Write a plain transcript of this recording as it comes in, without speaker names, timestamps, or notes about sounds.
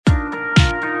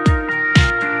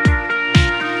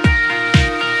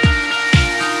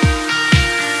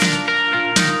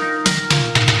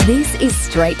is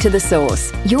Straight to the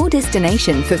Source, your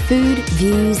destination for food,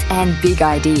 views and big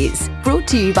ideas. Brought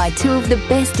to you by two of the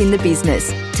best in the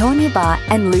business, Tonya Barr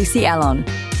and Lucy Allon.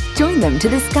 Join them to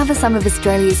discover some of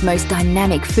Australia's most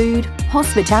dynamic food,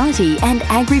 hospitality and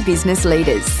agribusiness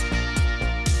leaders.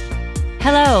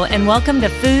 Hello and welcome to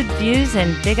Food, Views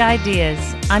and Big Ideas.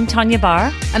 I'm Tonya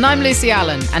Barr. And I'm Lucy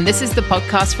Allen, and this is the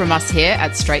podcast from us here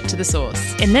at Straight to the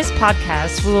Source. In this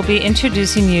podcast, we will be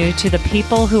introducing you to the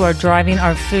people who are driving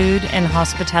our food and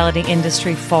hospitality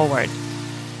industry forward.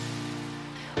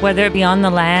 Whether it be on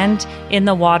the land, in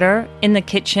the water, in the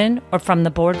kitchen, or from the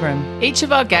boardroom. Each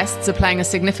of our guests are playing a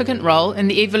significant role in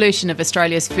the evolution of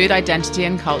Australia's food identity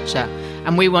and culture,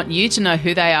 and we want you to know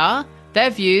who they are, their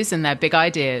views and their big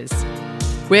ideas.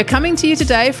 We are coming to you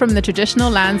today from the traditional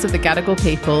lands of the Gadigal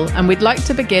people, and we'd like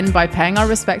to begin by paying our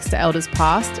respects to elders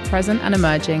past, present and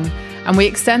emerging, and we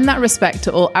extend that respect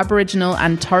to all Aboriginal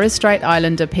and Torres Strait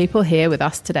Islander people here with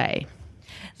us today.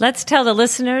 Let's tell the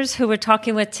listeners who we're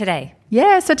talking with today.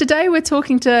 Yeah, so today we're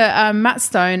talking to Matt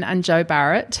Stone and Joe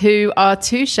Barrett, who are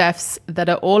two chefs that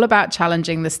are all about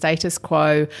challenging the status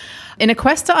quo in a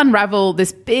quest to unravel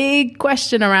this big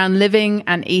question around living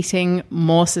and eating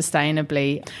more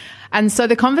sustainably. And so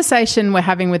the conversation we're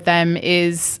having with them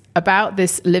is about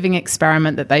this living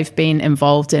experiment that they've been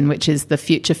involved in, which is the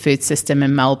Future Food System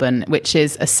in Melbourne, which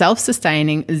is a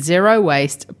self-sustaining,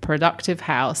 zero-waste, productive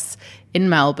house in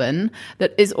Melbourne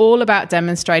that is all about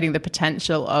demonstrating the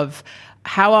potential of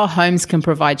how our homes can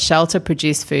provide shelter,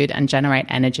 produce food, and generate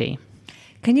energy.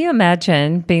 Can you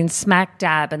imagine being smack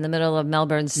dab in the middle of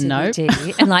Melbourne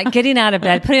CBD and like getting out of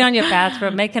bed, putting on your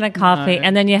bathrobe, making a coffee,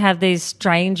 and then you have these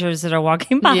strangers that are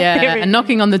walking by? Yeah, and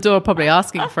knocking on the door, probably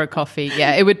asking for a coffee.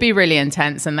 Yeah, it would be really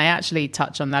intense, and they actually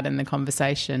touch on that in the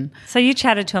conversation. So you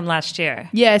chatted to them last year?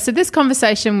 Yeah, so this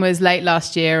conversation was late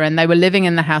last year, and they were living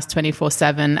in the house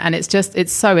 24/7, and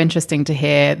it's so interesting to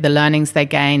hear the learnings they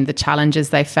gained, the challenges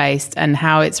they faced, and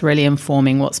how it's really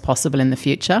informing what's possible in the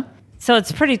future. So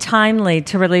it's pretty timely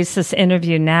to release this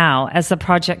interview now as the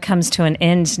project comes to an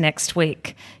end next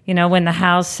week. You know, when the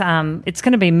house, it's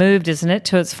going to be moved, isn't it,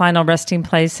 to its final resting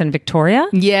place in Victoria?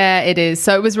 Yeah, it is.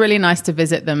 So it was really nice to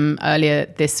visit them earlier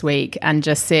this week and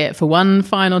just see it for one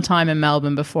final time in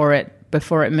Melbourne before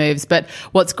it moves. But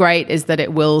what's great is that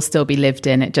it will still be lived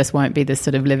in. It just won't be this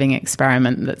sort of living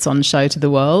experiment that's on show to the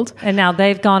world. And now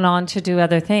they've gone on to do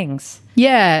other things.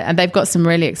 Yeah, and they've got some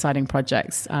really exciting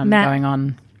projects going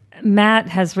on. Matt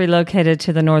has relocated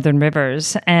to the Northern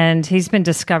Rivers and he's been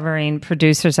discovering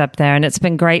producers up there, and it's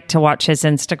been great to watch his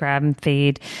Instagram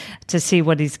feed to see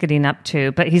what he's getting up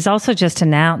to. But he's also just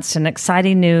announced an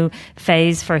exciting new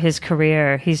phase for his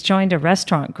career. He's joined a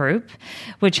restaurant group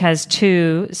which has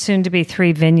 2, soon to be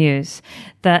 3 venues.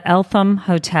 The Eltham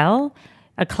Hotel,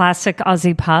 a classic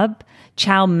Aussie pub,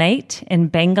 Chow Mate in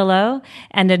Bangalow,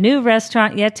 and a new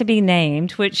restaurant yet to be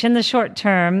named, which in the short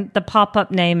term, the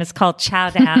pop-up name is called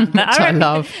Chowdown. Which I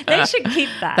love. They should keep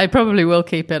that. They probably will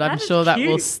keep it. I'm sure that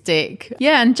will stick.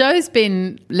 Yeah, and Jo's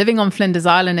been living on Flinders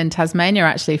Island in Tasmania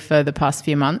actually for the past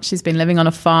few months. She's been living on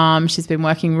a farm. She's been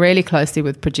working really closely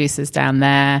with producers down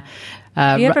there.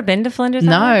 Have you ever been to Flinders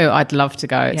No, Island? I'd love to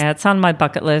go. Yeah, it's on my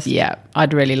bucket list. Yeah,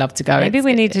 I'd really love to go. Maybe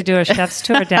we need to do a chef's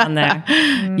tour down there.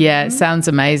 Mm-hmm. Yeah, it sounds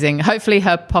amazing. Hopefully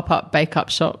her pop-up bake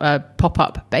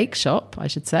shop, I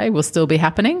should say, will still be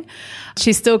happening.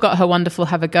 She's still got her wonderful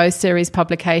Have a Go series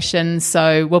publication,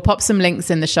 so we'll pop some links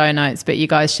in the show notes, but you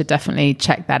guys should definitely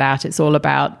check that out. It's all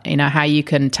about, how you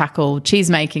can tackle cheese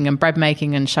making and bread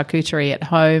making and charcuterie at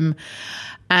home.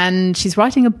 And she's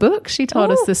writing a book, she told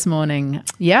us this morning.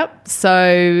 Yep.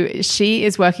 So she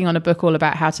is working on a book all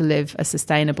about how to live a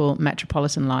sustainable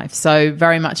metropolitan life. So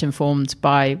very much informed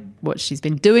by what she's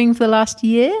been doing for the last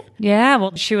year. Yeah,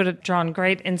 well, she would have drawn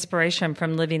great inspiration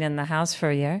from living in the house for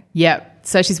a year. Yep.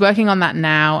 So she's working on that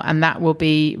now, and that will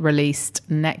be released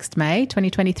next May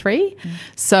 2023.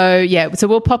 So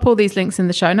we'll pop all these links in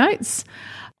the show notes.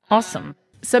 Awesome.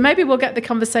 So maybe we'll get the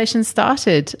conversation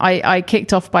started. I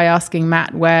kicked off by asking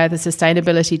Matt where the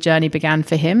sustainability journey began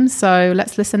for him. So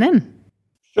let's listen in.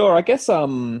 Sure. I guess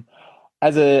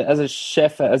as a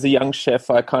chef, as a young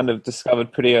chef, I kind of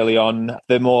discovered pretty early on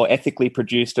the more ethically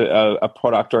produced a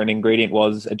product or an ingredient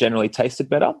was generally tasted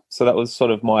better. So that was sort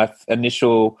of my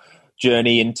initial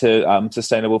journey into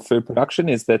sustainable food production,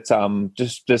 is that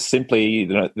just simply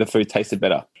the food tasted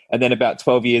better. And then about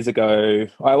 12 years ago,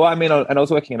 I was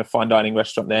working in a fine dining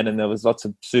restaurant then, and there was lots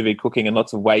of sous vide cooking and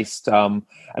lots of waste. And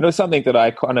it was something that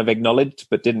I kind of acknowledged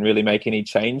but didn't really make any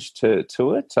change to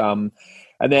it.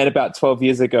 And then about 12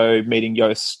 years ago, meeting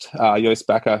Joost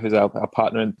Bakker, who's our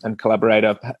partner and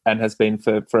collaborator and has been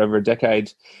for over a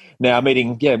decade now,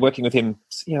 working with him,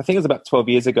 I think it was about 12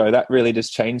 years ago, that really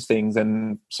just changed things.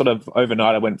 And sort of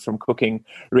overnight, I went from cooking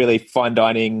really fine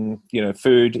dining,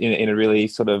 food in a really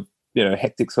sort of,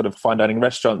 hectic sort of fine dining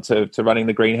restaurant to running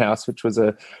the greenhouse, which was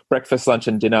a breakfast, lunch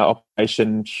and dinner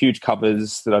operation, huge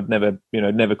covers that I'd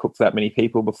never cooked for that many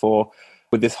people before,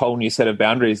 with this whole new set of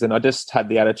boundaries. And I just had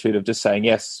the attitude of just saying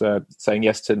yes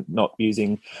to not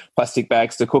using plastic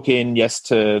bags to cook in, yes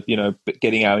to,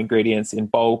 getting our ingredients in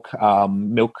bulk,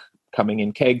 milk coming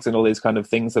in kegs and all these kind of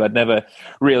things that I'd never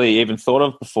really even thought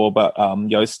of before. But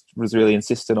Joost was really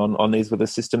insistent on these were the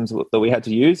systems that we had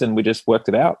to use, and we just worked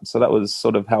it out. So that was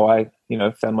sort of how I,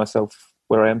 found myself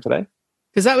where I am today.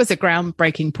 Because that was a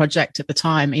groundbreaking project at the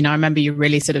time. I remember you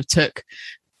really sort of took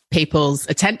people's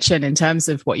attention in terms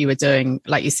of what you were doing.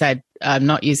 Like you said,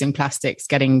 not using plastics,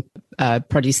 getting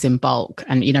produce in bulk,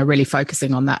 and, really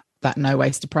focusing on that no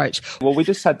waste approach. Well, we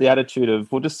just had the attitude of,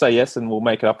 we'll just say yes and we'll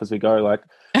make it up as we go. Like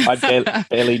I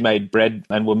barely made bread,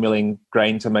 and we're milling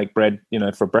grain to make bread,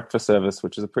 for breakfast service,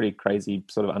 which is a pretty crazy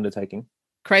sort of undertaking.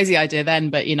 Crazy idea then,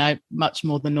 but, much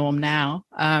more the norm now.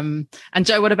 And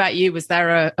Joe, what about you? Was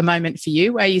there a moment for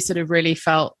you where you sort of really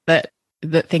felt that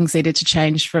things needed to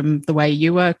change from the way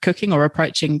you were cooking or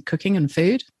approaching cooking and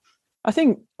food? I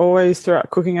think always throughout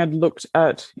cooking, I'd looked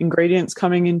at ingredients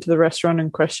coming into the restaurant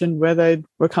and questioned where they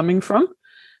were coming from,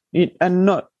 and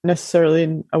not necessarily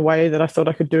in a way that I thought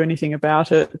I could do anything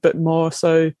about it, but more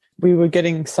so we were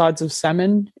getting sides of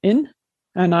salmon in,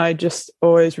 and I just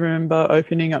always remember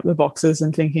opening up the boxes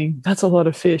and thinking, that's a lot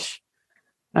of fish,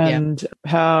 and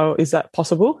how is that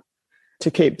possible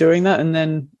to keep doing that? And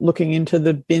then looking into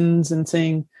the bins and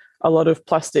seeing a lot of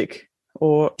plastic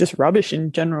or just rubbish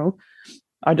in general,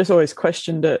 I just always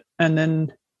questioned it. And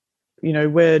then,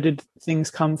 where did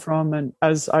things come from? And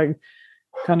as I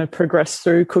kind of progressed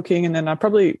through cooking, and then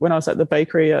when I was at the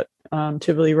bakery at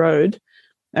Tivoli Road,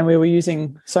 and we were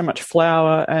using so much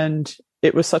flour, and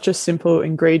it was such a simple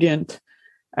ingredient.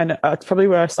 And it's probably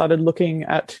where I started looking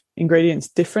at ingredients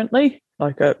differently.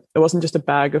 Like it wasn't just a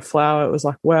bag of flour. It was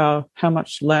like, wow, how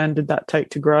much land did that take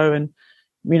to grow? And,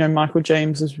 Michael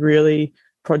James is really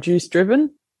produce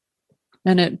driven.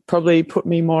 And it probably put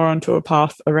me more onto a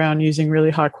path around using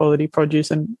really high quality produce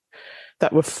and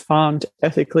that were farmed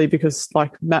ethically, because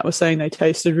like Matt was saying, they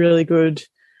tasted really good.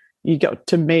 You got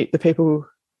to meet the people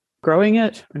growing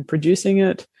it and producing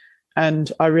it.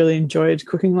 And I really enjoyed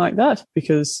cooking like that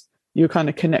because you're kind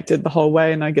of connected the whole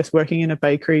way. And I guess working in a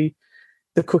bakery,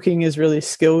 the cooking is really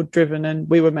skill driven, and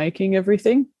we were making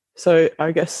everything. So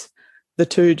I guess the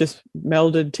two just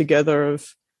melded together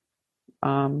of,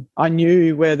 I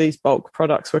knew where these bulk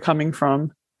products were coming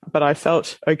from, but I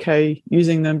felt okay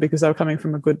using them because they were coming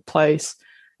from a good place.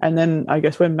 And then I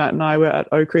guess when Matt and I were at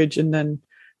Oak Ridge, and then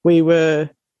we were,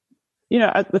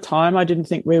 at the time, I didn't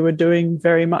think we were doing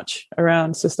very much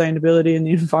around sustainability in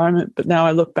the environment. But now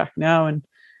I look back now and,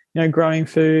 growing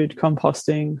food,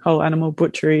 composting, whole animal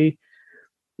butchery,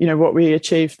 what we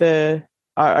achieved there,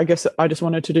 I guess I just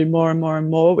wanted to do more and more and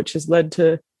more, which has led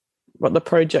to what the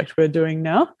project we're doing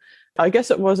now. I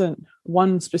guess it wasn't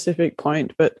one specific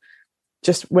point, but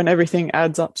just when everything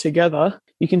adds up together,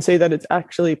 you can see that it's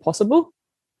actually possible.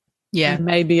 Yeah. And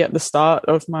maybe at the start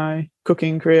of my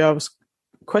cooking career, I was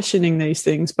questioning these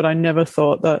things, but I never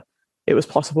thought that it was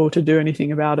possible to do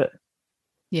anything about it.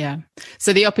 Yeah.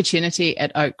 So the opportunity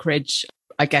at Oak Ridge,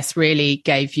 I guess, really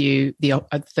gave you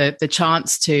the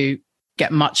chance to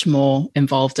get much more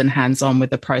involved and hands-on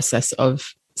with the process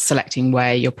of selecting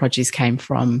where your produce came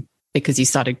from, because you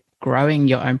started growing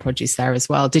your own produce there as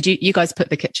well. Did you guys put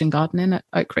the kitchen garden in at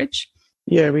Oak Ridge?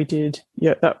 Yeah, we did.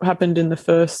 Yeah, that happened in the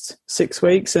first 6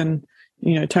 weeks, and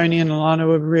Tony and Alana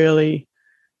were really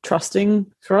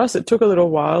trusting for us. It took a little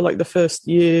while. Like the first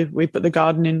year we put the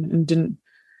garden in and didn't,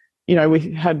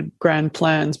 we had grand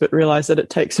plans, but realized that it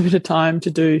takes a bit of time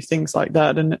to do things like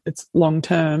that, and it's long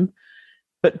term.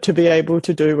 But to be able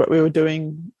to do what we were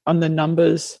doing on the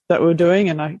numbers that we were doing,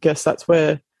 and I guess that's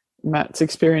where Matt's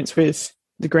experience with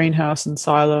the greenhouse and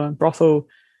silo and brothel,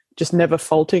 just never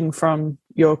faulting from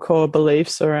your core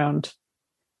beliefs around,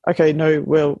 okay, no,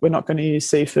 well, we're not going to use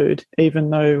seafood, even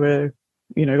though we're,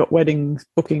 got weddings,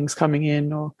 bookings coming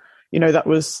in, or, that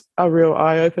was a real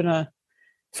eye-opener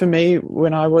for me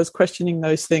when I was questioning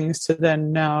those things to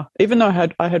then now, even though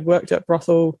I had worked at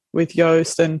brothel with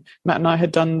Joost, and Matt and I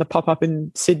had done the pop-up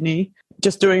in Sydney,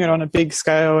 just doing it on a big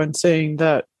scale and seeing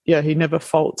that, yeah, he never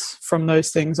faults from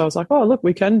those things. I was like, oh, look,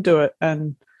 we can do it.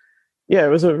 And yeah, it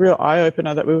was a real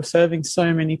eye-opener that we were serving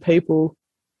so many people,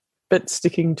 but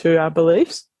sticking to our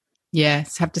beliefs.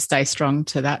 Yes, have to stay strong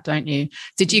to that, don't you?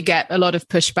 Did you get a lot of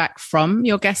pushback from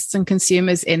your guests and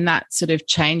consumers in that sort of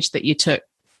change that you took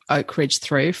Oak Ridge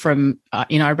through from,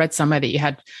 I read somewhere that you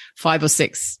had 5 or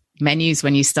 6 menus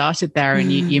when you started there,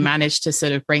 and you managed to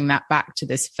sort of bring that back to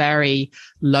this very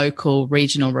local,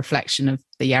 regional reflection of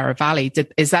the Yarra Valley.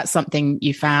 Is that something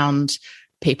you found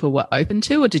people were open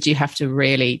to, or did you have to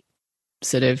really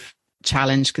sort of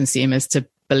challenge consumers to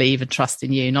believe and trust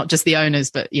in you, not just the owners,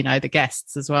 but, the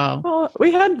guests as well? Well,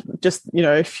 we had just,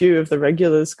 a few of the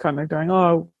regulars kind of going,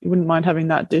 oh, you wouldn't mind having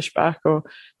that dish back,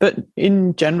 but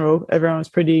in general, everyone was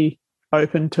pretty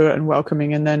open to it and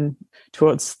welcoming. And then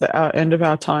towards the end of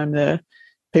our time there,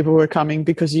 people were coming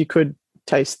because you could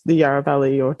taste the Yarra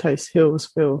Valley or taste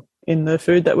Hillsville in the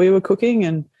food that we were cooking.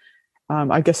 And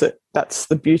I guess that's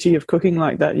the beauty of cooking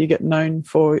like that. You get known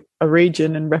for a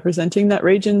region and representing that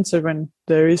region. So when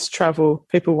there is travel,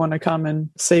 people want to come and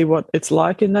see what it's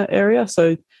like in that area.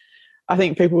 So I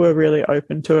think people were really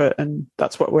open to it. And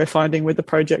that's what we're finding with the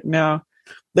project now.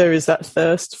 There is that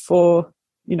thirst for,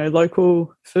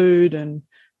 local food, and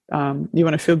you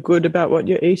want to feel good about what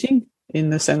you're eating in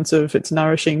the sense of it's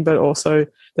nourishing, but also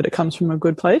that it comes from a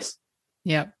good place.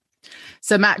 Yeah.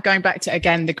 So Matt, going back to,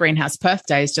 again, the Greenhouse Perth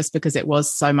days, just because it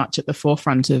was so much at the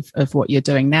forefront of what you're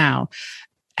doing now,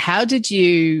 how did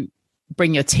you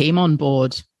bring your team on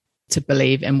board to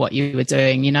believe in what you were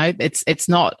doing? It's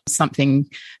not something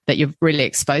that you're really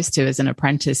exposed to as an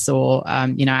apprentice or,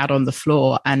 out on the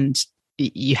floor, and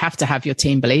you have to have your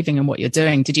team believing in what you're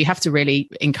doing. Did you have to really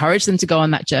encourage them to go on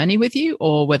that journey with you,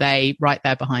 or were they right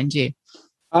there behind you?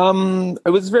 It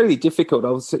was really difficult.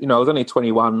 I was only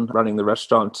 21 running the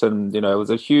restaurant, and, it was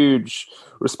a huge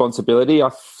responsibility. I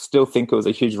still think it was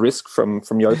a huge risk from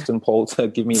Joost and Paul to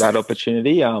give me that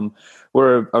opportunity.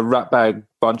 We're a ratbag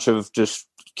bunch of just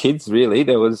kids, really.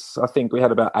 I think we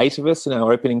had about 8 of us in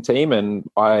our opening team, and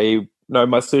I know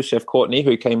my sous chef, Courtney,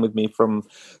 who came with me from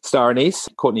Star Anise,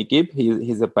 Courtney Gibb.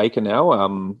 He's a baker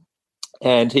now.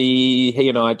 And he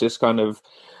and I just kind of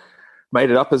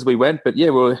made it up as we went. But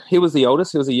yeah, he was the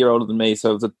oldest. He was a year older than me.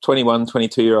 So it was a 21,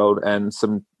 22-year-old and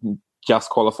some just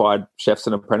qualified chefs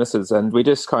and apprentices. And we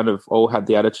just kind of all had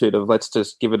the attitude of, let's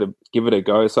just give it a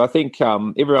go. So I think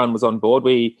everyone was on board.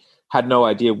 We had no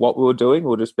idea what we were doing.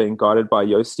 We were just being guided by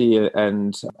Yosti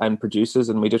and producers.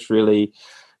 And we just really,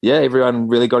 everyone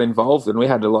really got involved. And we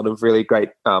had a lot of really great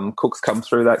cooks come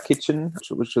through that kitchen,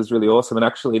 which was really awesome. And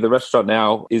actually the restaurant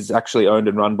now is actually owned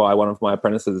and run by one of my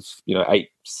apprentices,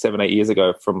 7, 8 years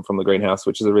ago from the greenhouse,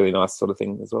 which is a really nice sort of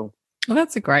thing as well. Well,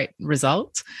 that's a great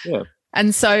result. Yeah.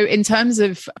 And so in terms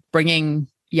of bringing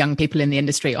young people in the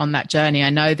industry on that journey, I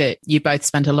know that you both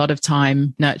spent a lot of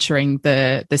time nurturing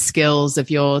the skills of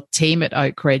your team at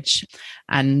Oak Ridge.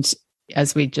 And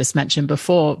as we just mentioned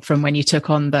before, from when you took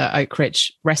on the Oak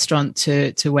Ridge restaurant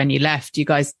to when you left, you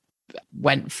guys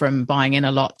went from buying in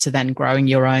a lot to then growing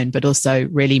your own, but also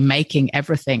really making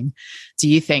everything. Do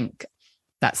you think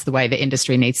that's the way the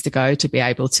industry needs to go to be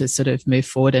able to sort of move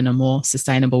forward in a more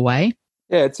sustainable way?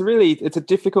 Yeah, it's a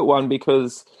difficult one,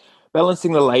 because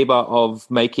balancing the labor of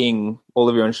making all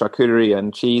of your own charcuterie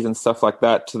and cheese and stuff like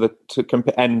that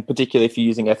and particularly if you're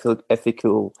using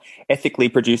ethically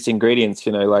produced ingredients,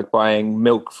 like buying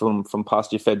milk from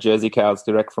pasture-fed Jersey cows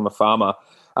direct from a farmer,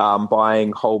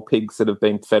 buying whole pigs that have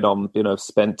been fed on,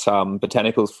 spent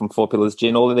botanicals from Four Pillars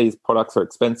Gin. All of these products are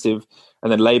expensive,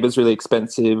 and then labor's really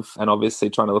expensive, and obviously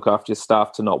trying to look after your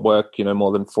staff to not work,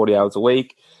 more than 40 hours a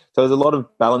week. So there's a lot of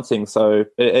balancing. So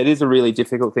it is a really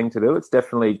difficult thing to do. It's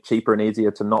definitely cheaper and easier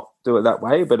to not do it that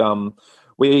way. But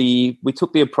we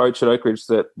took the approach at Oak Ridge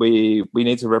that we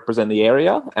need to represent the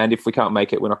area, and if we can't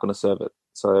make it, we're not going to serve it.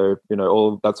 So,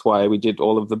 that's why we did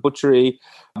all of the butchery,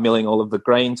 milling all of the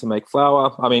grain to make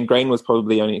flour. I mean, grain was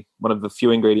probably only one of the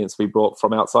few ingredients we brought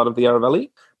from outside of the Yarra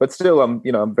Valley. But still, I'm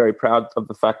very proud of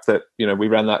the fact that, we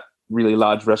ran that really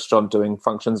large restaurant doing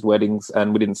functions, weddings,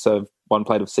 and we didn't serve one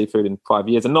plate of seafood in 5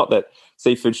 years. And not that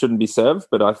seafood shouldn't be served,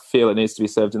 but I feel it needs to be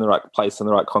served in the right place and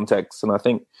the right context. And I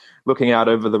think looking out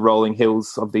over the rolling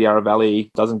hills of the Yarra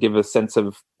Valley doesn't give a sense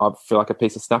of, I feel like a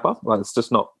piece of snapper. Like, it's just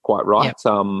not quite right. Yep.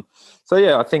 So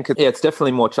yeah, I think it's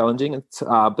definitely more challenging.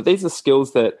 But these are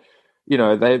skills that,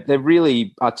 they're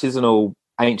really artisanal,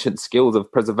 ancient skills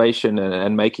of preservation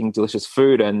and making delicious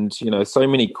food. And, so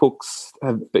many cooks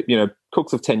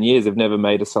of 10 years have never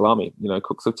made a salami.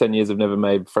 Cooks of 10 years have never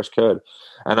made fresh curd.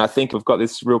 And I think we've got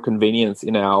this real convenience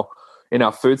in our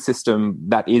food system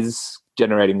that is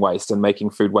generating waste and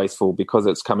making food wasteful because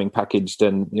it's coming packaged.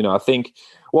 And, I think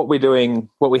what we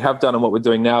have done and what we're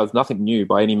doing now is nothing new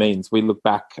by any means. We look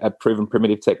back at proven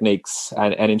primitive techniques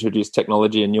and introduce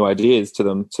technology and new ideas to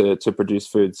them to produce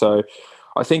food. So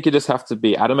I think you just have to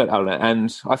be adamant on it.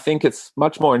 And I think it's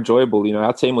much more enjoyable. You know,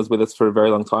 our team was with us for a very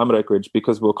long time at Oak Ridge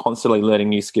because we were constantly learning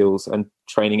new skills and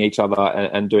training each other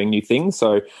and doing new things.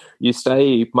 So you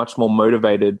stay much more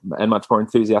motivated and much more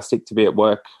enthusiastic to be at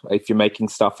work if you're making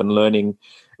stuff and learning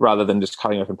rather than just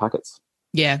cutting open packets.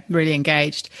 Yeah, really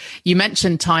engaged. You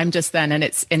mentioned time just then, and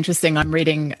it's interesting. I'm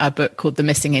reading a book called The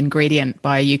Missing Ingredient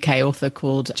by a UK author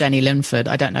called Jenny Linford.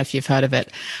 I don't know if you've heard of it,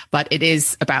 but it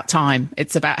is about time.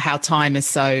 It's about how time is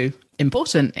so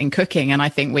important in cooking. And I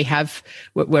think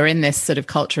we're in this sort of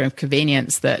culture of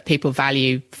convenience that people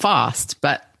value fast,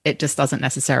 but it just doesn't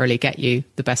necessarily get you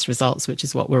the best results, which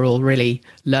is what we're all really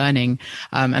learning.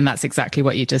 And that's exactly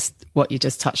what you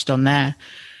just touched on there.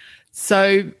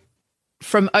 So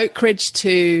from Oak Ridge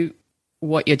to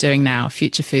what you're doing now,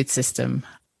 Future Food System,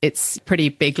 it's a pretty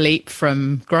big leap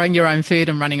from growing your own food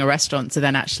and running a restaurant to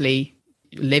then actually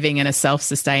living in a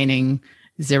self-sustaining,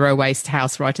 zero waste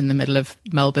house right in the middle of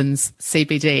Melbourne's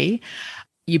CBD.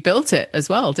 You built it as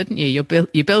well, didn't you?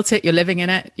 You built it, you're living in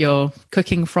it, you're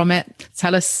cooking from it.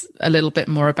 Tell us a little bit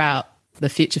more about the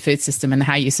Future Food System and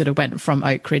how you sort of went from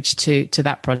Oak Ridge to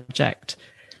that project.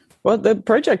 Well, the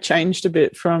project changed a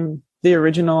bit from the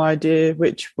original idea,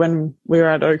 which when we were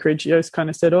at Oak Ridge, Yost kind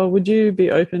of said, oh, would you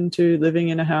be open to living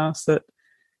in a house that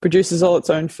produces all its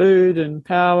own food and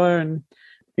power? And,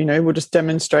 you know, we'll just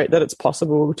demonstrate that it's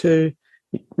possible to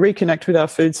reconnect with our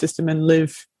food system and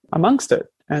live amongst it.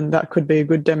 And that could be a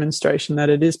good demonstration that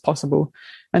it is possible.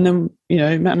 And then, you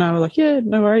know, Matt and I were like, yeah,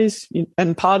 no worries.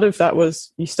 And part of that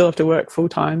was you still have to work full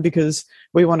time because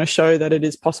we want to show that it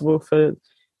is possible for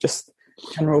just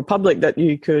general public that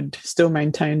you could still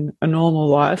maintain a normal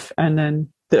life. And then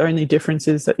the only difference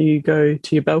is that you go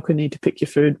to your balcony to pick your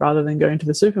food rather than going to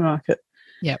the supermarket.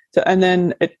 Yeah. So, and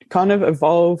then it kind of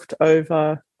evolved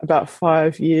over about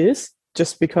 5 years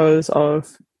just because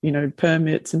of, you know,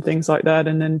 permits and things like that.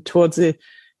 And then towards the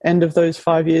end of those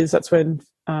 5 years, that's when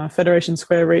Federation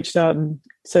Square reached out and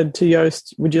said to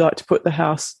Yost, would you like to put the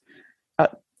house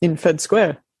in Fed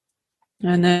Square?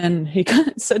 And then he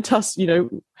said to us, you know,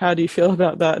 how do you feel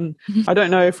about that? And I don't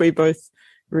know if we both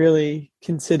really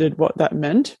considered what that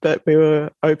meant, but we were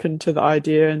open to the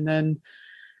idea. And then,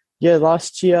 yeah,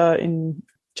 last year in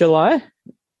July,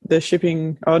 the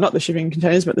shipping, or not the shipping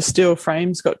containers, but the steel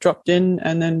frames got dropped in.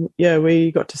 And then, yeah,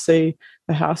 we got to see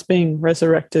the house being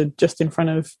resurrected just in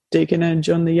front of Deacon Edge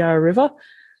on the Yarra River.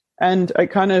 And I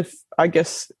kind of, I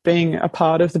guess, being a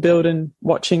part of the build and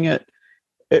watching it,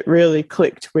 it really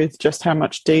clicked with just how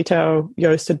much detail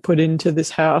Yost had put into this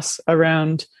house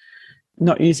around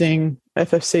not using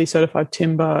FFC certified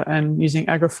timber and using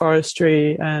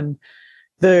agroforestry and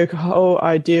the whole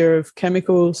idea of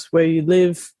chemicals where you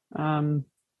live,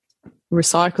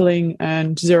 recycling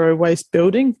and zero waste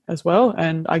building as well.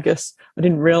 And I guess I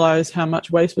didn't realize how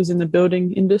much waste was in the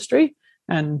building industry,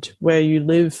 and where you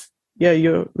live, yeah,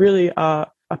 you really are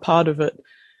a part of it.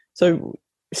 So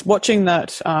watching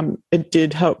that, it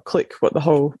did help click what the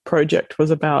whole project was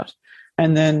about.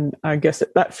 And then I guess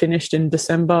that finished in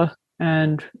December,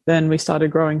 and then we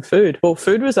started growing food. Well,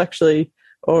 food was actually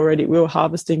already, we were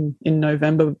harvesting in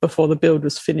November before the build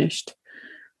was finished.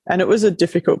 And it was a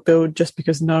difficult build just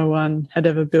because no one had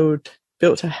ever built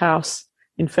a house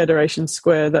in Federation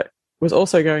Square that was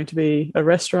also going to be a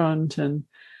restaurant. And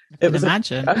it was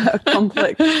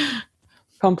a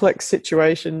complex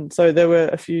situation. So there were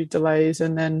a few delays,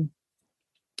 and then,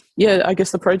 yeah, I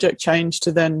guess the project changed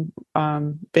to then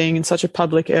being in such a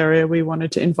public area, we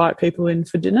wanted to invite people in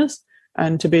for dinners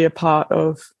and to be a part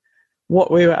of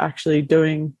what we were actually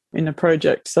doing in the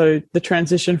project. So the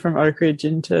transition from Oak Ridge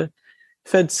into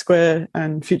Fed Square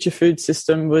and Future Food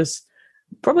System was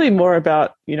probably more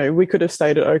about, you know, we could have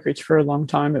stayed at Oak Ridge for a long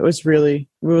time. It was really,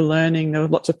 we were learning. There were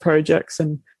lots of projects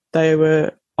and they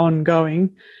were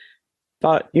ongoing,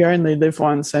 but you only live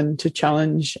once, and to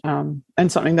challenge and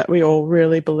something that we all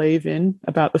really believe in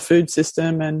about the food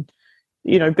system and,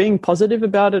 you know, being positive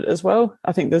about it as well.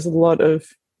 I think there's a lot of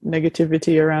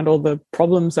negativity around all the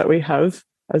problems that we have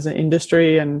as an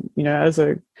industry and, you know, as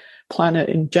a planet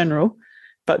in general.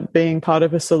 But being part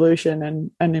of a solution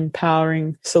and an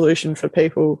empowering solution for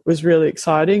people was really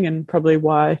exciting, and probably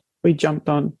why we jumped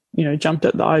at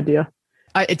the idea.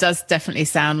 It does definitely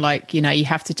sound like, you know, you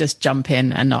have to just jump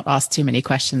in and not ask too many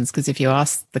questions, because if you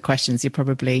ask the questions, you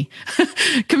probably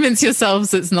convince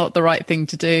yourselves it's not the right thing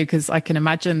to do. Because I can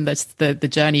imagine that the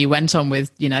journey you went on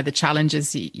with, you know, the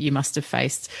challenges you must have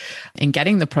faced in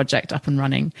getting the project up and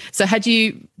running. So had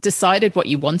you decided what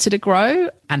you wanted to grow,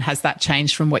 and has that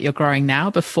changed from what you're growing now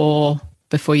before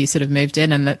you sort of moved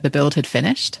in and the build had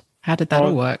finished? How did that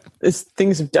all work?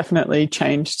 Things have definitely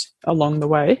changed along the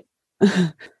way.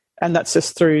 And that's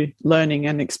just through learning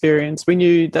and experience. We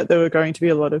knew that there were going to be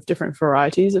a lot of different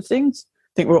varieties of things.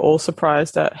 I think we're all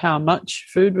surprised at how much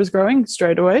food was growing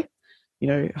straight away.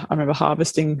 I remember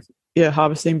harvesting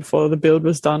before the build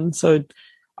was done. So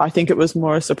I think it was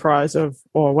more a surprise of,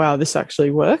 oh, wow, this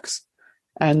actually works.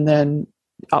 And then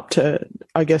up to,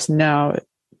 I guess now,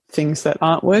 things that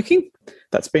aren't working.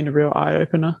 That's been a real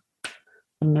eye-opener. I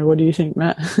don't know, what do you think,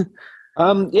 Matt?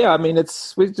 Yeah, I mean,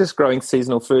 we're just growing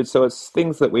seasonal food, so it's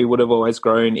things that we would have always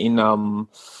grown in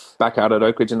back out at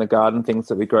Oakridge in the garden, things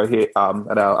that we grow here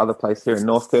at our other place here in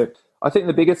Northcote. I think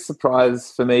the biggest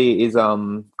surprise for me is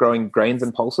growing grains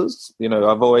and pulses.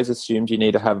 I've always assumed you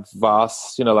need to have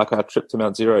vast, like our trip to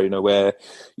Mount Zero, where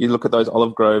you look at those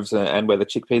olive groves and where the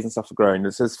chickpeas and stuff are growing.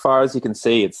 It's as far as you can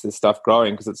see, it's this stuff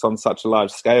growing because it's on such a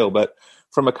large scale. But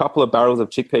from a couple of barrels of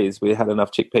chickpeas, we had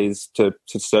enough chickpeas to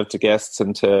serve to guests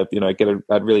and to, get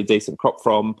a really decent crop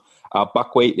from.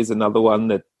 Buckwheat is another one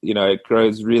that, it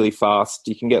grows really fast.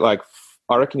 You can get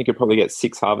I reckon you could probably get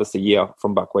 6 harvests a year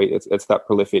from buckwheat. It's that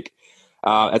prolific.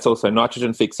 It's also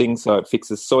nitrogen fixing, so it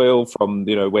fixes soil from,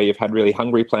 where you've had really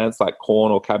hungry plants like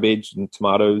corn or cabbage and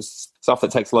tomatoes, stuff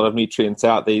that takes a lot of nutrients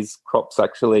out. These crops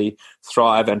actually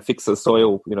thrive and fix the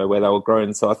soil, where they were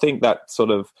grown. So I think that sort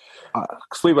of,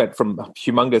 cause we went from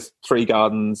humongous 3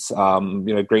 gardens,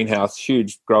 greenhouse,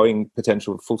 huge growing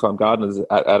potential full-time gardeners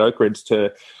at Oakridge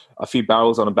to a few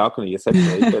barrels on a balcony,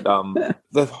 essentially. But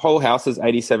the whole house is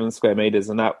 87 square meters,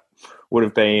 and that would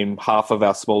have been half of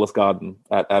our smallest garden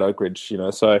at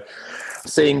Oakridge, So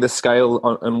seeing the scale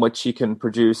on which you can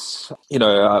produce,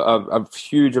 a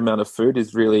huge amount of food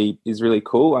is really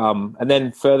cool. And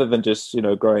then further than just,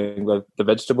 growing the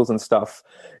vegetables and stuff,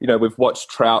 we've watched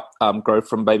trout grow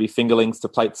from baby fingerlings to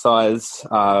plate size.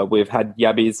 We've had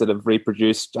yabbies that have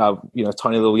reproduced,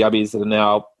 tiny little yabbies that are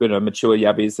now, mature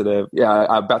yabbies that are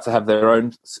about to have their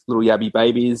own little yabby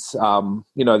babies.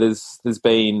 There's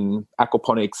been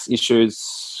aquaponics issues,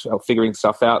 figuring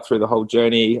stuff out through the whole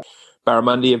journey.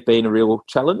 Barramundi have been a real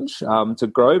challenge to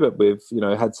grow, but we've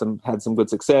had some good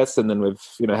success, and then we've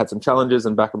had some challenges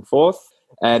and back and forth.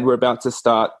 And we're about to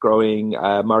start growing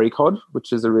Murray cod,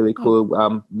 which is a really cool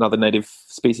another native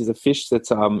species of fish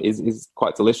that is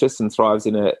quite delicious and thrives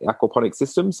in an aquaponic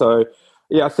system. So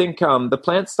yeah, I think the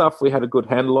plant stuff we had a good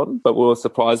handle on, but we were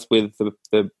surprised with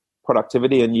the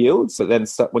productivity and yield. So then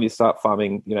when you start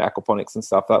farming, aquaponics and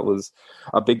stuff, that was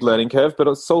a big learning curve. But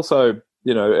it's also,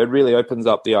 it really opens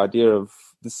up the idea of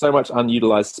there's so much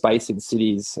unutilized space in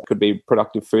cities. It could be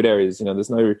productive food areas.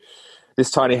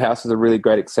 This tiny house is a really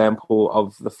great example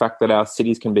of the fact that our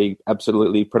cities can be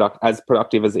absolutely as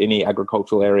productive as any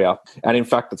agricultural area. And in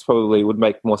fact, it's probably would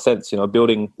make more sense. A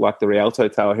building like the Rialto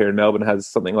Tower here in Melbourne has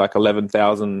something like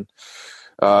 11,000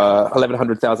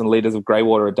 litres of grey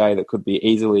water a day that could be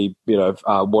easily,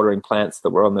 watering plants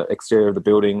that were on the exterior of the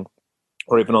building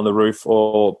or even on the roof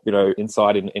or,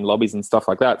 inside in lobbies and stuff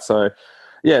like that. So,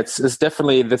 yeah, it's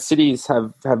definitely the cities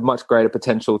have much greater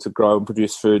potential to grow and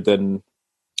produce food than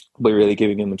we're really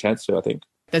giving them a chance to, I think.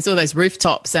 There's all those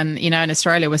rooftops and, in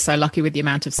Australia, we're so lucky with the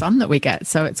amount of sun that we get.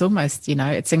 So it's almost,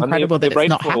 it's incredible that it's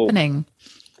not happening.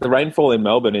 The rainfall in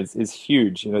Melbourne is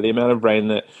huge. The amount of rain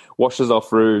that washes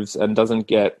off roofs and doesn't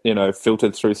get,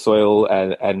 filtered through soil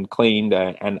and cleaned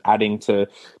and adding to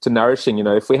nourishing.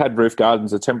 If we had roof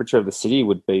gardens, the temperature of the city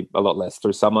would be a lot less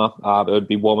through summer. It would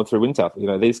be warmer through winter.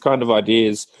 These kind of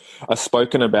ideas are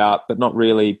spoken about but not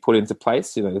really put into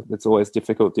place. It's always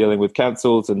difficult dealing with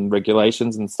councils and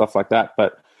regulations and stuff like that.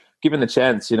 But given the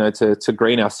chance, to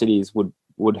green our cities would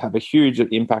have a huge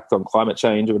impact on climate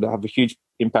change. It would have a huge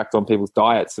impact on people's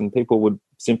diets, and people would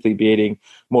simply be eating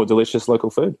more delicious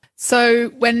local food. So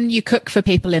when you cook for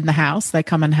people in the house, they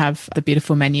come and have the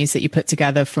beautiful menus that you put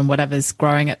together from whatever's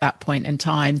growing at that point in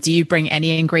time. Do you bring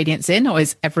any ingredients in, or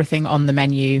is everything on the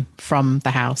menu from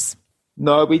the house?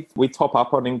 No, we top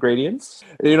up on ingredients.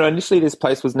 Initially this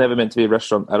place was never meant to be a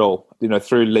restaurant at all.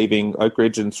 Through leaving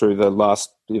Oakridge and through the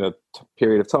last,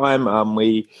 period of time,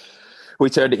 we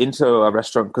turned it into a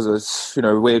restaurant because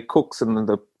we're cooks, and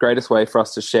the greatest way for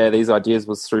us to share these ideas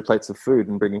was through plates of food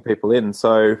and bringing people in.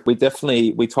 So we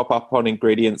top up on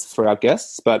ingredients for our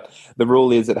guests, but the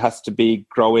rule is it has to be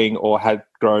growing or had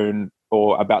grown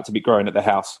or about to be grown at the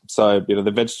house. So,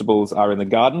 the vegetables are in the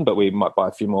garden, but we might buy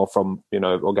a few more from,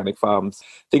 organic farms.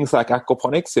 Things like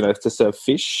aquaponics, to serve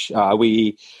fish,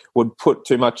 we would put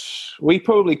too much. We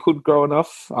probably could grow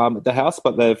enough at the house,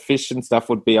 but the fish and stuff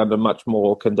would be under much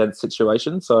more condensed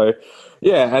situation. So,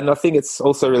 yeah, and I think it's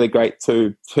also really great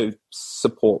to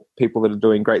support people that are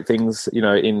doing great things,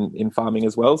 in farming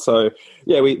as well. So,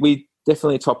 yeah, we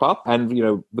definitely top up. And,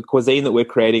 the cuisine that we're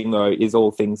creating, though, is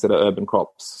all things that are urban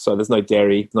crops. So there's no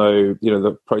dairy, no,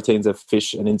 the proteins of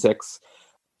fish and insects.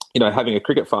 Having a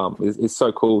cricket farm is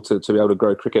so cool to be able to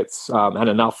grow crickets and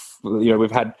enough. We've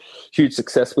had huge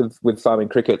success with farming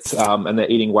crickets and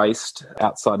they're eating waste,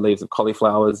 outside leaves of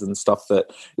cauliflowers and stuff that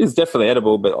is definitely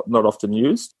edible but not often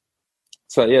used.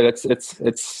 So yeah,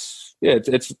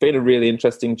 it's been a really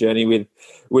interesting journey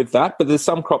with that. But there's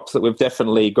some crops that we've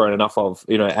definitely grown enough of,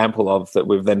 ample of, that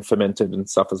we've then fermented and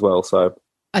stuff as well. So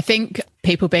I think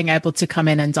people being able to come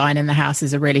in and dine in the house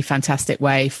is a really fantastic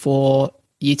way for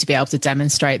you to be able to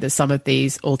demonstrate that some of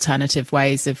these alternative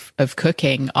ways of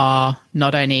cooking are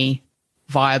not only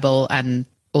viable and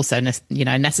also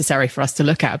necessary for us to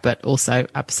look at, but also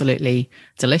absolutely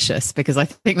delicious. Because I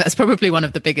think that's probably one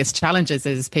of the biggest challenges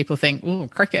is people think, oh,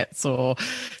 crickets or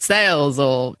snails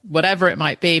or whatever it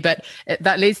might be. But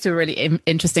that leads to a really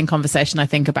interesting conversation, I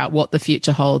think, about what the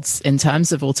future holds in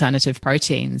terms of alternative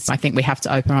proteins. I think we have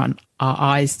to open our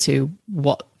eyes to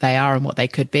what they are and what they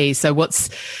could be. So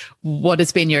what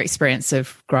has been your experience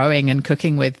of growing and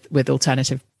cooking with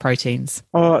alternative proteins?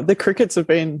 Oh, the crickets have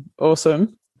been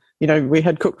awesome. We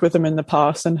had cooked with them in the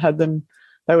past and had them,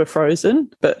 they were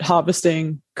frozen, but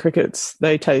harvesting crickets,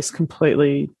 they taste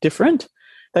completely different.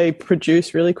 They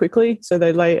produce really quickly, so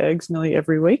they lay eggs nearly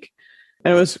every week.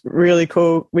 And it was really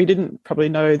cool. We didn't probably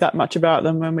know that much about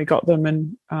them when we got them.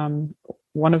 And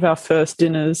one of our first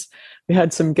dinners, we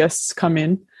had some guests come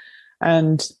in,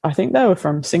 and I think they were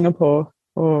from Singapore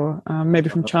or maybe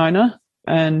from China,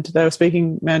 and they were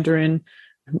speaking Mandarin.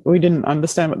 We didn't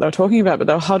understand what they were talking about, but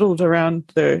they were huddled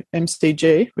around the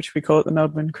MCG, which we call it the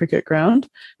Melbourne Cricket Ground,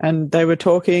 and they were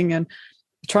talking and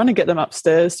trying to get them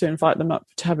upstairs to invite them up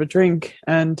to have a drink.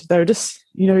 And they were just,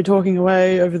 talking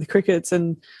away over the crickets.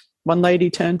 And one lady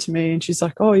turned to me and she's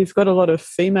like, "Oh, you've got a lot of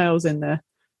females in there."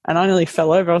 And I nearly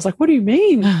fell over. I was like, "What do you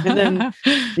mean?" And then,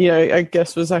 I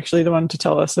guess was actually the one to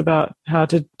tell us about how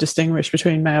to distinguish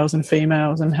between males and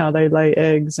females and how they lay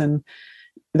eggs and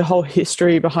the whole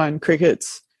history behind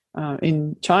crickets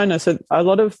in China. So a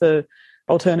lot of the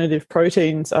alternative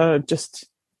proteins are just,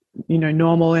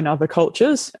 normal in other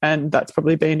cultures. And that's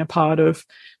probably been a part of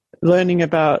learning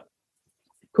about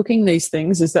cooking these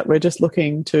things, is that we're just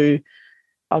looking to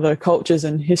other cultures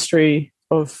and history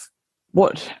of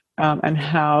what and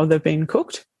how they've been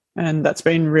cooked. And that's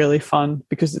been really fun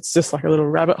because it's just like a little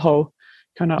rabbit hole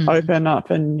kind of open up,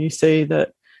 and you see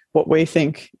that what we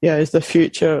think is the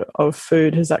future of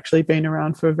food has actually been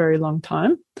around for a very long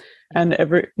time. And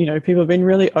people have been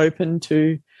really open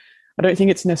to, I don't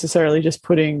think it's necessarily just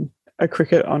putting a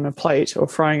cricket on a plate or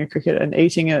frying a cricket and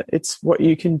eating it. It's what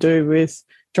you can do with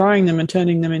drying them and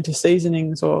turning them into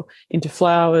seasonings or into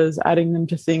flours, adding them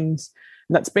to things.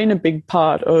 And that's been a big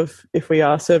part of, if we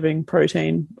are serving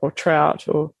protein or trout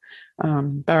or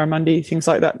barramundi, things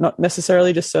like that, not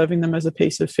necessarily just serving them as a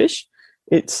piece of fish.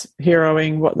 It's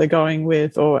heroing what they're going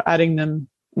with or adding them,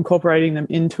 incorporating them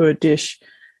into a dish,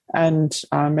 and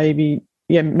maybe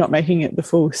not making it the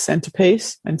full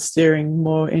centerpiece and steering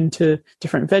more into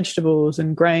different vegetables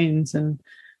and grains. And,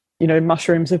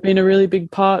 mushrooms have been a really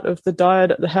big part of the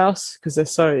diet at the house because they're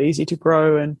so easy to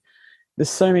grow, and there's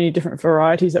so many different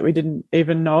varieties that we didn't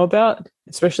even know about,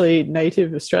 especially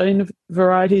native Australian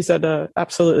varieties that are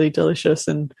absolutely delicious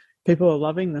and people are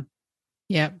loving them.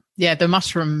 Yeah, the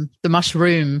mushroom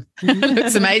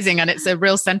looks amazing, and it's a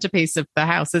real centerpiece of the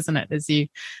house, isn't it,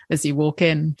 as you walk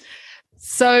in.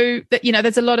 So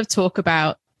there's a lot of talk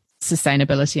about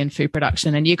sustainability and food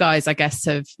production, and you guys, I guess,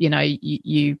 have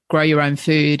you grow your own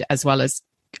food as well as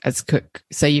cook,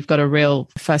 so you've got a real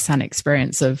first-hand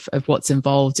experience of what's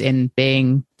involved in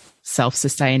being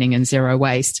self-sustaining and zero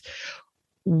waste.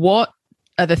 What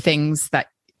are the things that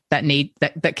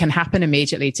can happen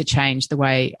immediately to change the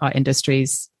way our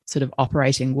industry's sort of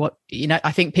operating?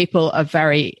 I think people are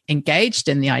very engaged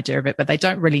in the idea of it, but they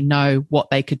don't really know what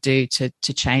they could do to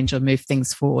change or move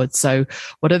things forward. So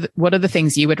what are the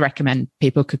things you would recommend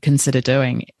people could consider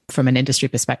doing from an industry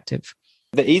perspective?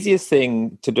 The easiest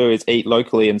thing to do is eat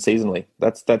locally and seasonally.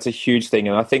 That's a huge thing,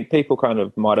 and I think people kind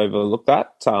of might overlook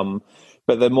that.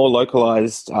 But the more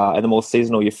localized and the more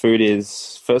seasonal your food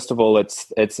is, first of all,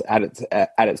 it's at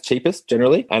its cheapest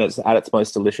generally, and it's at its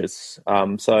most delicious.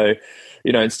 So,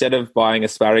 instead of buying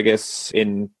asparagus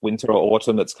in winter or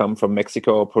autumn that's come from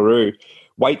Mexico or Peru,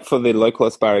 wait for the local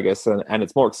asparagus, and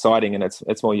it's more exciting and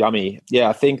it's more yummy. Yeah,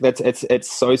 I think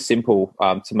it's so simple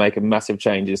to make a massive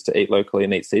change, is to eat locally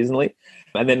and eat seasonally.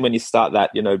 And then when you start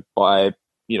that, by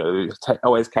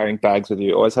always carrying bags with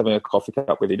you, always having a coffee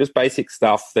cup with you, just basic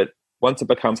stuff that once it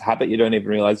becomes habit, you don't even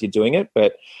realize you're doing it.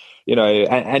 But,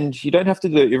 and you don't have to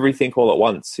do everything all at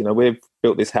once. We've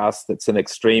built this house that's an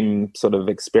extreme sort of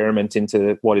experiment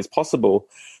into what is possible.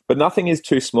 But nothing is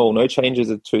too small. No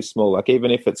changes are too small. Like even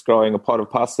if it's growing a pot of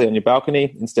parsley on your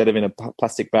balcony instead of in a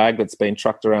plastic bag that's been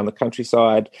trucked around the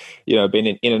countryside, been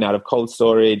in and out of cold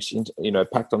storage,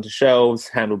 packed onto shelves,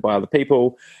 handled by other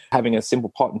people, having a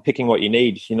simple pot and picking what you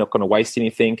need. You're not going to waste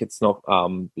anything. It's not,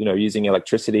 using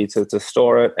electricity to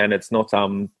store it, and it's not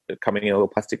coming in a little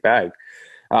plastic bag.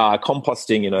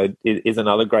 Composting, is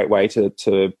another great way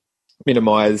to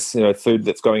minimize, food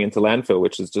that's going into landfill,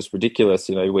 which is just ridiculous.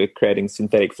 We're creating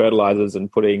synthetic fertilizers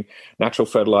and putting natural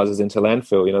fertilizers into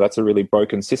landfill. That's a really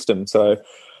broken system. So,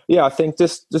 yeah, I think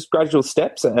just gradual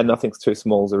steps and nothing's too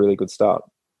small is a really good start.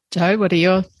 Joe, what are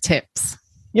your tips?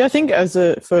 Yeah, I think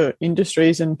for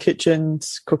industries and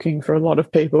kitchens, cooking for a lot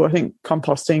of people, I think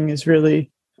composting is really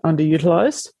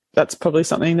underutilized. That's probably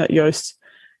something that Yoast,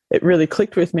 it really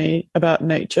clicked with me about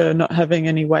nature not having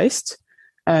any waste,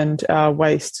 and our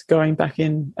waste going back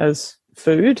in as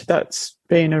food. That's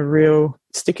been a real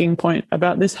sticking point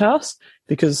about this house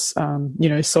because,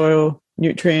 soil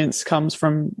nutrients comes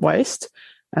from waste,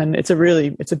 and it's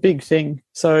a big thing.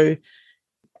 So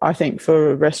I think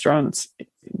for restaurants,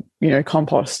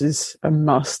 compost is a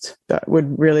must. That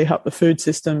would really help the food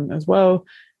system as well.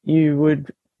 You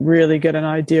would really get an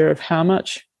idea of how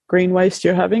much green waste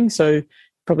you're having. So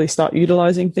probably start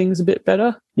utilizing things a bit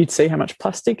better. You'd see how much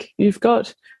plastic you've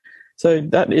got. So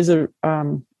that is a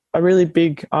really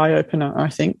big eye-opener, I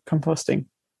think, composting.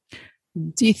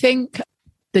 Do you think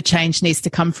the change needs to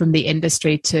come from the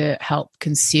industry to help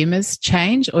consumers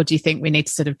change, or do you think we need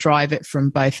to sort of drive it from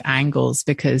both angles?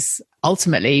 Because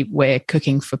ultimately we're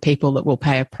cooking for people that will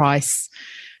pay a price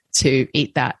to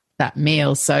eat that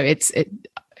meal. So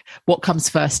what comes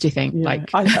first, do you think? Yeah.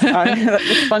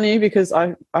 It's funny because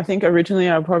I think originally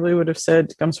I probably would have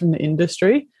said it comes from the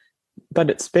industry, but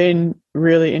it's been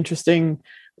really interesting.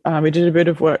 We did a bit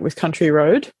of work with Country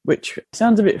Road, which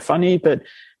sounds a bit funny, but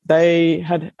they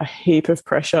had a heap of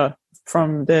pressure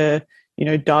from their,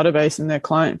 database and their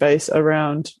client base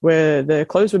around where their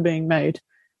clothes were being made.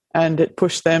 And it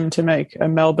pushed them to make a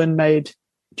Melbourne-made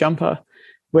jumper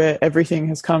where everything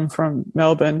has come from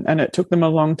Melbourne, and it took them a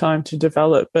long time to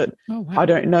develop. But I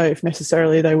don't know if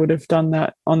necessarily they would have done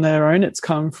that on their own. It's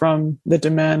come from the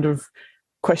demand of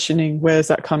questioning where's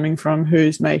that coming from,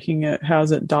 who's making it,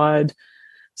 how's it dyed.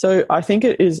 So I think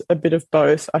it is a bit of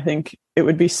both. I think it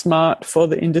would be smart for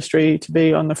the industry to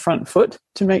be on the front foot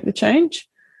to make the change.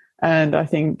 And I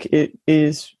think it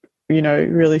is,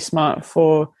 really smart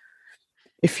for,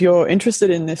 if you're interested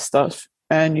in this stuff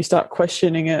and you start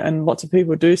questioning it, and lots of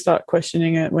people do start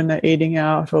questioning it when they're eating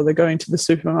out or they're going to the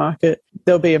supermarket,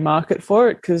 there'll be a market for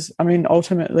it because,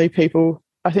 ultimately people,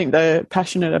 I think they're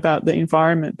passionate about the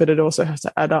environment, but it also has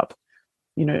to add up,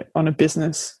 on a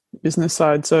business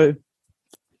side. So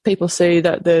people see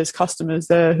that there's customers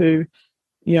there who,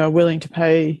 are willing to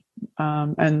pay,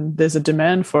 and there's a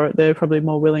demand for it. They're probably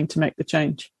more willing to make the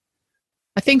change.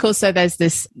 I think also there's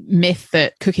this myth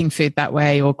that cooking food that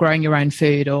way or growing your own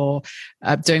food or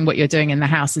doing what you're doing in the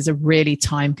house is a really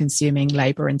time-consuming,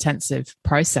 labour-intensive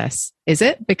process. Is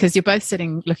it? Because you're both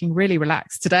sitting looking really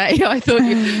relaxed today. I thought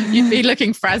you'd be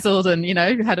looking frazzled and,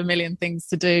 had a million things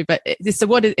to do. But so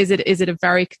what is it? Is it a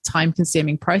very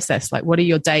time-consuming process? Like, what do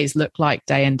your days look like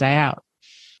day in, day out?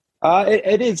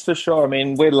 It is for sure.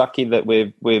 We're lucky that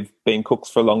we've been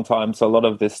cooks for a long time, so a lot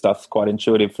of this stuff's quite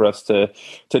intuitive for us to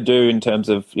do in terms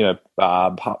of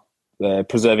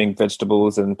preserving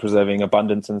vegetables and preserving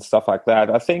abundance and stuff like that.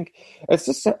 I think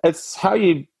it's how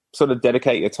you sort of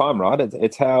dedicate your time, right?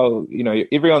 It's how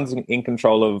everyone's in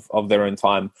control of their own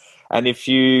time. And if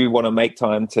you want to make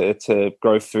time to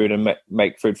grow food and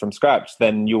make food from scratch,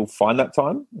 then you'll find that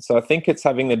time. So I think it's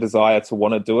having the desire to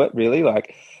want to do it, really.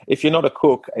 Like, if you're not a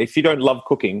cook, if you don't love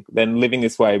cooking, then living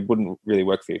this way wouldn't really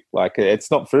work for you. Like, it's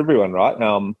not for everyone, right?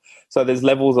 So there's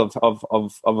levels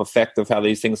of effect of how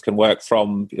these things can work,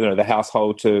 from the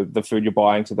household to the food you're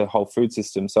buying to the whole food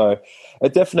system. So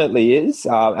it definitely is,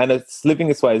 and it's living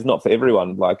this way is not for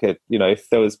everyone. Like, if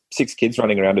there was 6 kids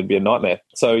running around, it'd be a nightmare.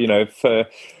 So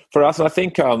for us, I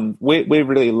think we're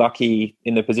really lucky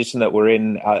in the position that we're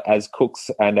in as cooks,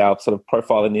 and our sort of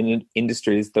profile in the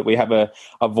industry is that we have a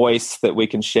voice that we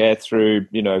can share through,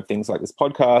 things like this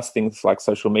podcast, things like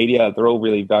social media. They're all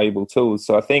really valuable tools.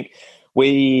 So I think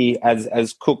we,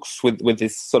 as cooks with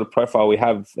this sort of profile we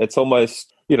have, it's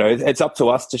almost, it's up to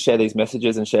us to share these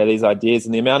messages and share these ideas,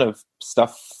 and the amount of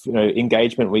stuff,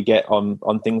 engagement we get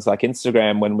on things like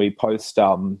Instagram when we post,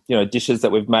 dishes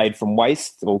that we've made from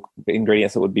waste or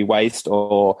ingredients that would be waste,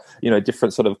 or,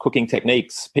 different sort of cooking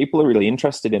techniques. People are really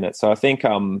interested in it. So I think, a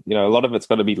lot of it's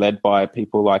got to be led by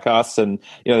people like us. And,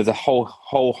 there's a whole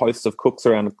host of cooks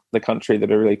around the country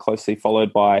that are really closely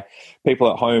followed by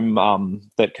people at home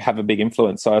that have a big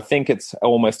influence. So I think it's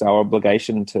almost our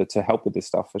obligation to help with this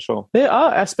stuff for sure. There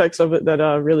are aspects of it that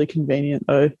are really convenient,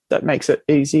 though, that makes it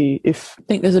easy. If I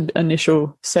think there's an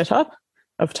initial setup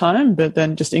of time, but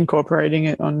then just incorporating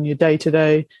it on your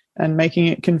day-to-day and making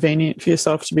it convenient for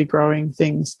yourself to be growing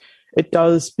things, it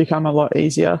does become a lot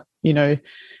easier.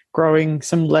 Growing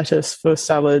some lettuce for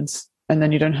salads, and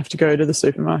then you don't have to go to the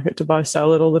supermarket to buy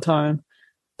salad all the time.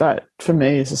 That, for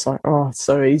me, is just like, oh, it's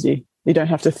so easy. You don't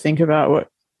have to think about what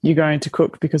you're going to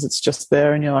cook because it's just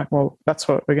there, and you're like, well, that's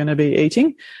what we're going to be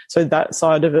eating. So that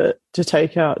side of it, to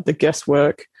take out the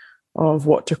guesswork of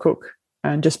what to cook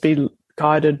and just be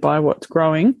guided by what's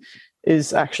growing,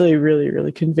 is actually really,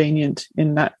 really convenient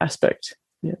in that aspect.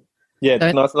 Yeah,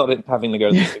 it's nice not having to go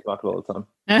to the supermarket all the time.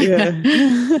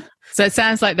 Yeah. So it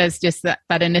sounds like there's just that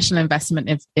initial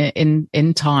investment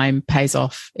in time pays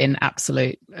off in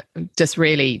absolute, just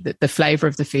really the flavour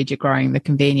of the food you're growing, the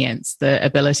convenience, the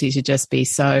ability to just be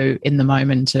so in the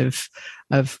moment of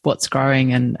what's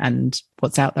growing and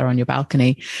what's out there on your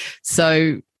balcony.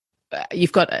 So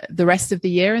you've got the rest of the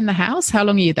year in the house. How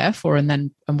long are you there for,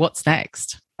 and what's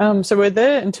next? So we're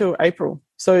there until April.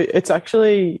 So it's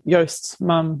actually Jost's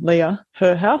mum, Leah,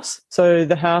 her house. So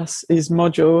the house is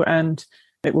module, and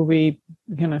it will be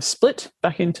split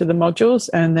back into the modules.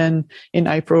 And then in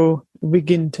April,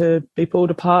 begin to be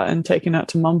pulled apart and taken out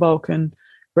to Monbulk and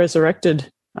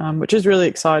resurrected, which is really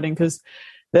exciting because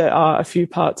there are a few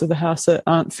parts of the house that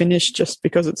aren't finished just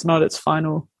because it's not its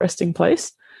final resting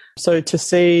place. So to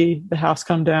see the house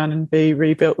come down and be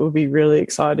rebuilt will be really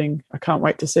exciting. I can't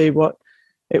wait to see what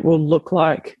it will look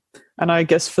like. And I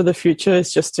guess for the future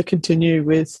is just to continue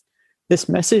with this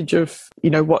message of,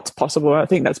 what's possible. I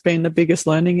think that's been the biggest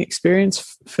learning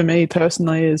experience for me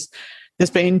personally. Is there's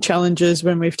been challenges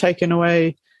when we've taken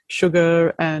away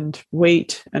sugar and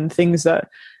wheat and things that,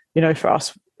 for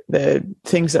us, they're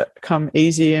things that come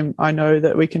easy, and I know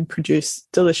that we can produce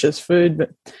delicious food,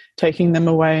 but taking them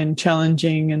away and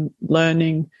challenging and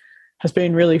learning has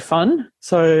been really fun.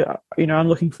 So, I'm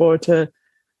looking forward to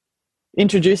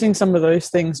introducing some of those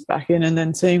things back in and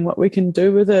then seeing what we can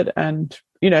do with it, and,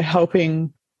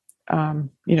 helping,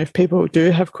 if people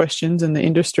do have questions and the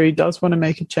industry does want to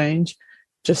make a change,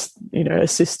 just,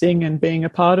 assisting and being a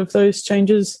part of those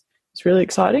changes is really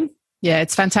exciting. Yeah,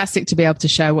 it's fantastic to be able to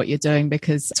share what you're doing,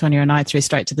 because Tonya and I, through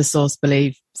Straight to the Source,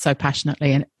 believe so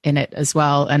passionately in it as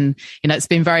well. And, it's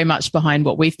been very much behind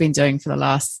what we've been doing for the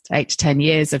last 8 to 10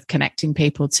 years of connecting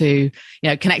people to,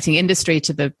 connecting industry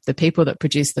to the people that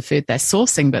produce the food they're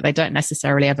sourcing, but they don't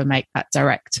necessarily ever make that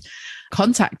direct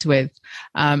contact with.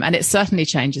 And it certainly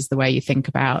changes the way you think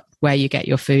about where you get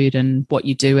your food and what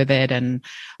you do with it. And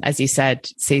as you said,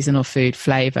 seasonal food,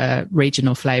 flavor,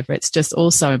 regional flavor, it's just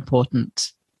also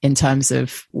important in terms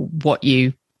of what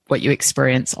you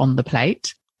experience on the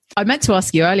plate. I meant to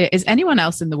ask you earlier, is anyone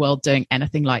else in the world doing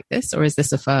anything like this, or is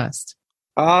this a first?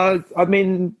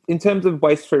 In terms of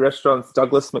waste-free restaurants,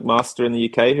 Douglas McMaster in the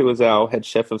UK, who was our head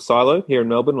chef of Silo here in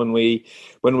Melbourne when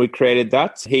we created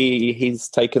that, he's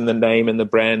taken the name and the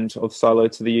brand of Silo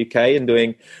to the UK and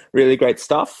doing really great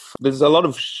stuff. There's a lot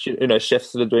of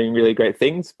chefs that are doing really great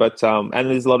things, but and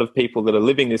there's a lot of people that are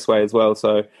living this way as well.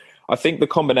 So I think the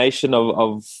combination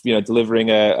of delivering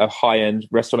a high-end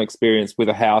restaurant experience with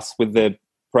a house with the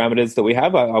parameters that we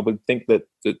have, I would think that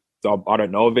I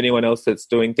don't know of anyone else that's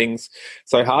doing things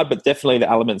so hard, but definitely the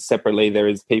elements separately, there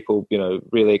is people,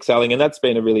 really excelling. And that's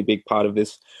been a really big part of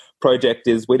this project.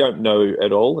 Is we don't know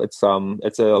at all. It's a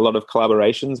lot of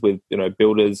collaborations with,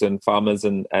 builders and farmers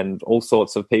and all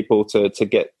sorts of people to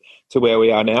get to where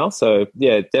we are now. So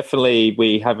yeah, definitely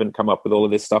we haven't come up with all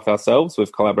of this stuff ourselves.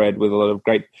 We've collaborated with a lot of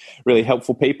great, really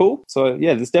helpful people. So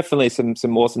yeah, there's definitely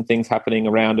some awesome things happening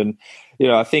around. And,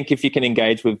 I think if you can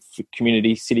engage with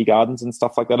community city gardens and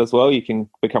stuff like that as well, you can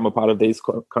become a part of these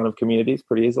kind of communities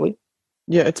pretty easily.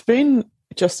 Yeah, it's been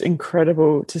just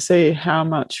incredible to see how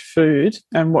much food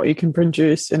and what you can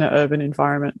produce in an urban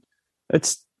environment.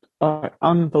 It's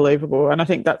unbelievable. And I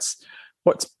think that's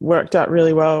what's worked out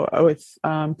really well with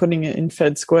putting it in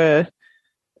Fed Square.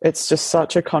 It's just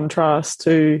such a contrast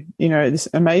to, this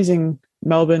amazing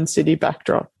Melbourne city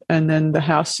backdrop. And then the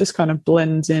house just kind of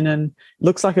blends in and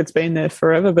looks like it's been there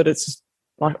forever, but it's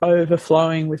like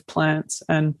overflowing with plants.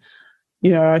 And,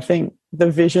 I think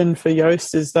the vision for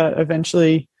Yoast is that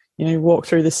eventually, walk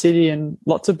through the city and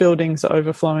lots of buildings are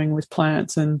overflowing with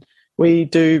plants, and we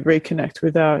do reconnect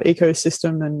with our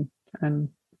ecosystem. And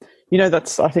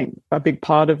that's, I think, a big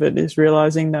part of it is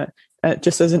realizing that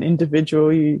just as an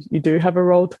individual, you do have a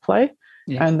role to play,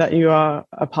 and that you are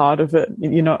a part of it.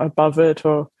 You're not above it,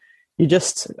 or you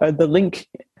just the link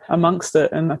amongst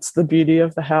it. And that's the beauty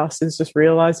of the house, is just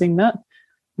realizing that,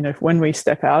 when we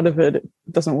step out of it, it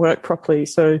doesn't work properly.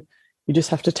 So you just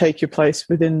have to take your place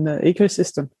within the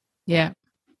ecosystem. Yeah.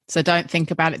 So don't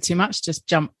think about it too much. Just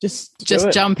jump. Just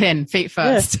jump in, feet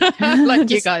first, like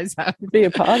you guys have. Be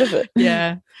a part of it.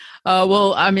 Yeah.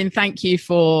 Well, I mean, thank you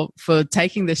for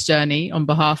taking this journey on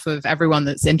behalf of everyone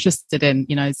that's interested in,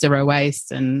 zero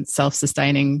waste and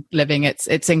self-sustaining living.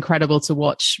 It's incredible to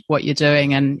watch what you're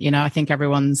doing. And, I think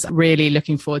everyone's really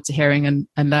looking forward to hearing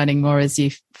and learning more as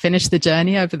you finish the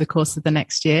journey over the course of the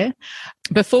next year.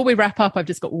 Before we wrap up, I've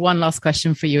just got one last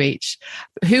question for you each.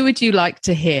 Who would you like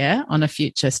to hear on a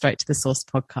future Straight to the Source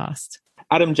podcast?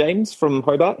 Adam James from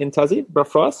Hobart in Tassie,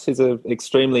 Rough Rice. He's an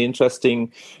extremely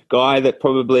interesting guy that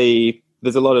probably,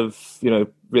 there's a lot of,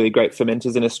 really great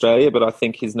fermenters in Australia, but I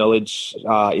think his knowledge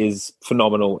is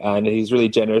phenomenal, and he's really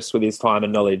generous with his time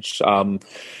and knowledge. And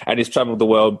he's travelled the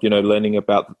world, learning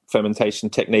about fermentation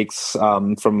techniques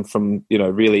from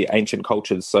really ancient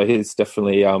cultures. So he's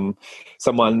definitely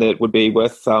someone that would be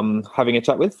worth having a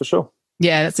chat with for sure.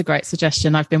 Yeah, that's a great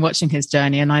suggestion. I've been watching his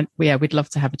journey, and we'd love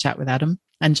to have a chat with Adam.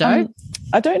 And Jo?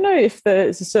 I don't know if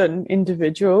there's a certain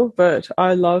individual, but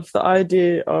I love the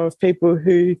idea of people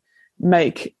who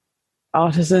make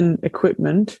artisan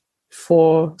equipment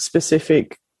for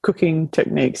specific cooking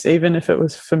techniques, even if it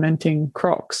was fermenting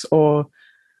crocks or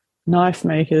knife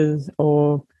makers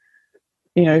or,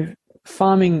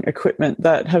 farming equipment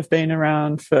that have been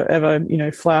around forever,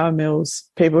 flour mills,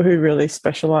 people who really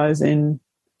specialize in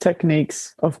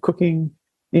techniques of cooking,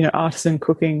 artisan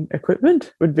cooking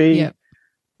equipment would be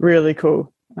really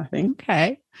cool, I think.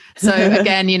 Okay. So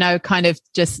again, kind of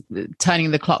just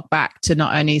turning the clock back to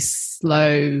not only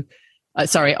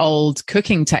old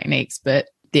cooking techniques, but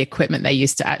the equipment they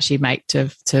used to actually make to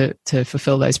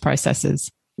fulfill those processes.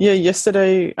 Yeah,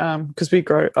 yesterday, because we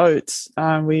grow oats,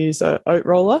 we use an oat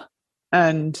roller,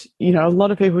 and, a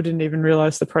lot of people didn't even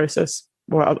realize the process.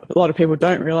 Well, a lot of people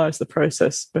don't realize the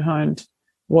process behind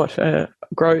what a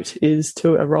groat is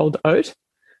to a rolled oat,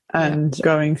 and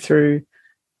going through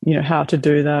how to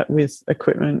do that with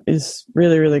equipment is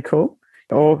really, really cool.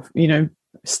 Or,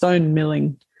 stone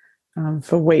milling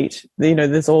for wheat.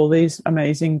 There's all these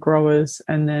amazing growers,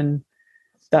 and then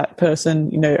that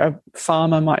person, a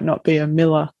farmer might not be a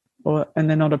miller, and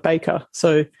they're not a baker.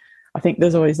 So I think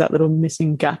there's always that little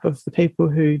missing gap of the people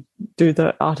who do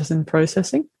the artisan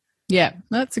processing. Yeah,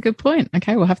 that's a good point.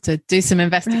 Okay, we'll have to do some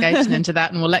investigation into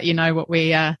that, and we'll let you know what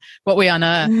we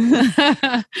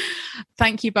unearth.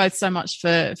 Thank you both so much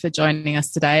for joining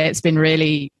us today. It's been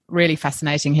really, really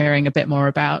fascinating hearing a bit more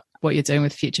about what you're doing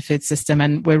with Future Food System,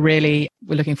 and we're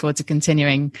looking forward to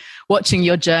continuing watching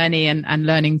your journey and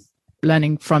learning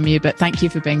from you. But thank you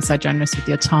for being so generous with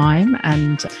your time,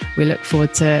 and we look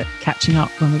forward to catching up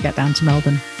when we get down to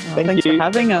Melbourne. Thanks for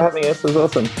having us. It was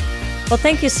awesome. Well,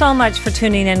 thank you so much for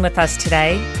tuning in with us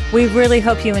today. We really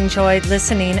hope you enjoyed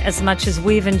listening as much as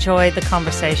we've enjoyed the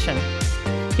conversation.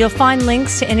 You'll find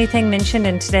links to anything mentioned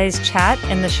in today's chat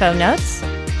in the show notes.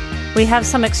 We have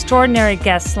some extraordinary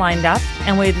guests lined up,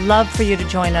 and we'd love for you to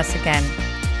join us again.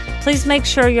 Please make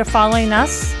sure you're following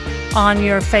us on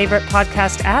your favorite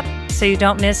podcast app so you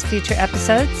don't miss future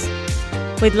episodes.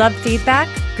 We'd love feedback,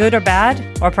 good or bad,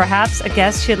 or perhaps a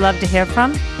guest you'd love to hear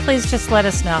from. Please just let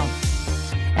us know.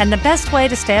 And the best way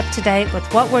to stay up to date with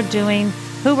what we're doing,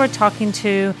 who we're talking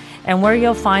to, and where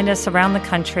you'll find us around the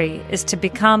country is to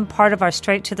become part of our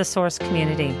Straight to the Source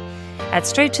community at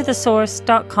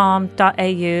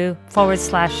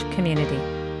straighttothesource.com.au/community.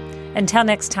 Until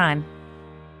next time.